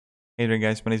Hey there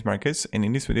guys, my name is Marcus, and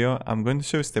in this video I'm going to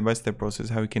show you step-by-step process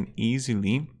how you can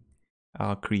easily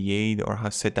create or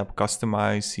set up,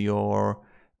 customize your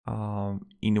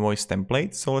invoice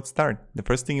template. So let's start. The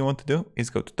first thing you want to do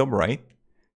is go to top right,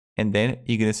 and then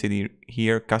you're gonna see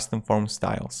here custom form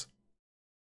styles.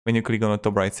 When you click on the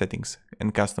top right settings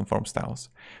and custom form styles,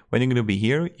 when you're gonna be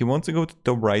here, you want to go to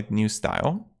top right new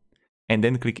style and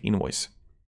then click invoice.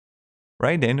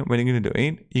 Right then, when you're going to do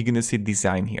it, you're going to see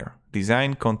design here.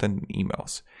 Design, content, and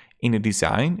emails. In the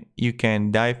design, you can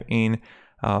dive in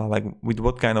like with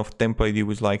what kind of template you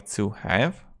would like to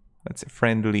have. Let's say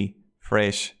friendly,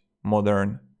 fresh,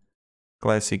 modern,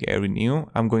 classic, every new.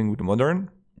 I'm going with modern.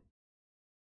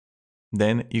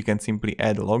 Then you can simply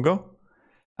add a logo.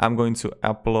 I'm going to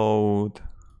upload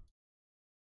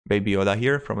Baby Yoda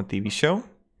here from a TV show.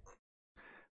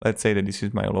 Let's say that this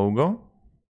is my logo.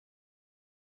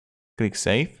 Click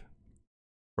save.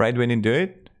 Right when you do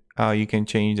it, you can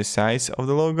change the size of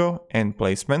the logo and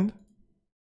placement.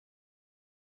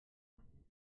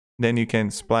 Then you can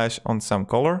splash on some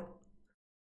color.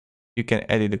 You can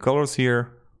edit the colors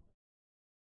here.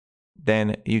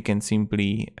 Then you can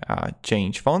simply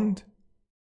change font.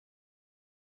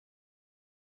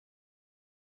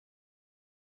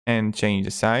 And change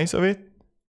the size of it.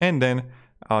 And then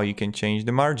you can change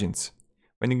the margins.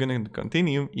 When you're going to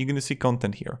continue, you're going to see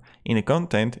content here. In the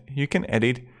content, you can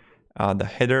edit the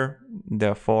header,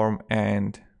 the form,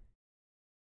 and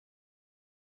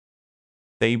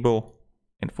table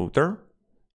and footer.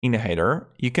 In the header,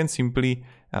 you can simply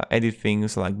edit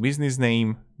things like business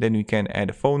name. Then you can add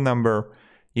a phone number.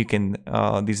 You can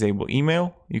disable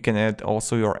email. You can add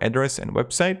also your address and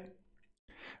website.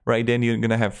 Right then, you're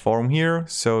going to have form here.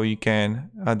 So you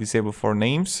can disable for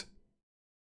names,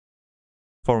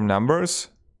 form numbers,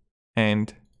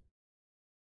 and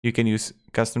you can use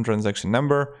custom transaction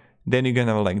number. Then you're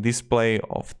gonna have like display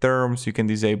of terms. You can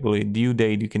disable it, due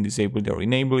date, you can disable it or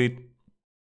enable it.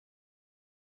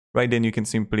 Right then you can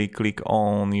simply click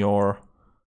on your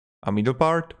middle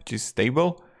part, which is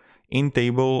table. In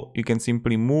table, you can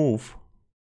simply move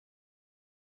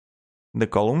the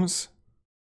columns,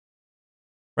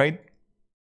 right?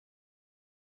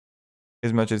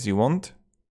 As much as you want.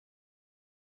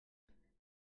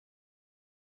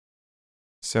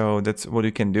 So that's what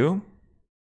you can do.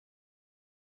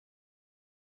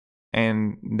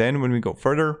 And then when we go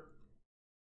further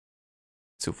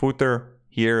to footer,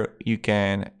 here you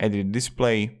can edit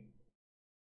display.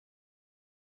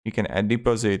 You can add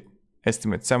deposit,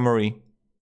 estimate summary,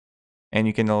 and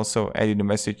you can also edit the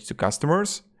message to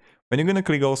customers. When you're gonna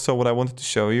click also, what I wanted to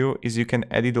show you is you can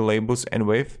edit the labels and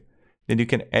width. Then you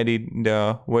can edit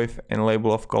the width and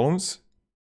label of columns.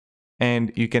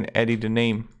 And you can edit the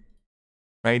name,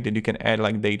 right? Then you can add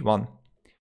like date 1.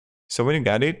 So when you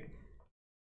got it,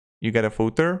 you got a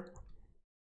footer.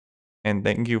 And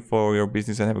thank you for your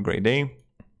business and have a great day.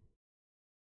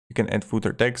 You can add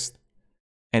footer text.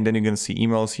 And then you're gonna see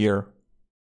emails here.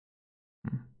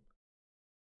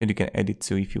 And you can edit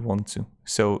too if you want to.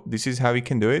 So this is how you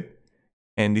can do it.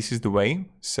 And this is the way.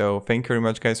 So thank you very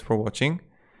much guys for watching.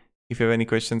 If you have any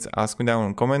questions, ask me down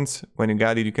in comments. When you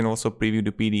got it, you can also preview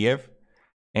the PDF.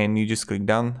 And you just click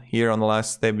done. Here on the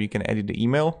last step, you can edit the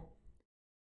email.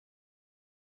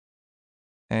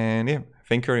 And yeah,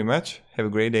 thank you very much. Have a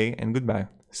great day and goodbye.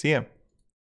 See ya.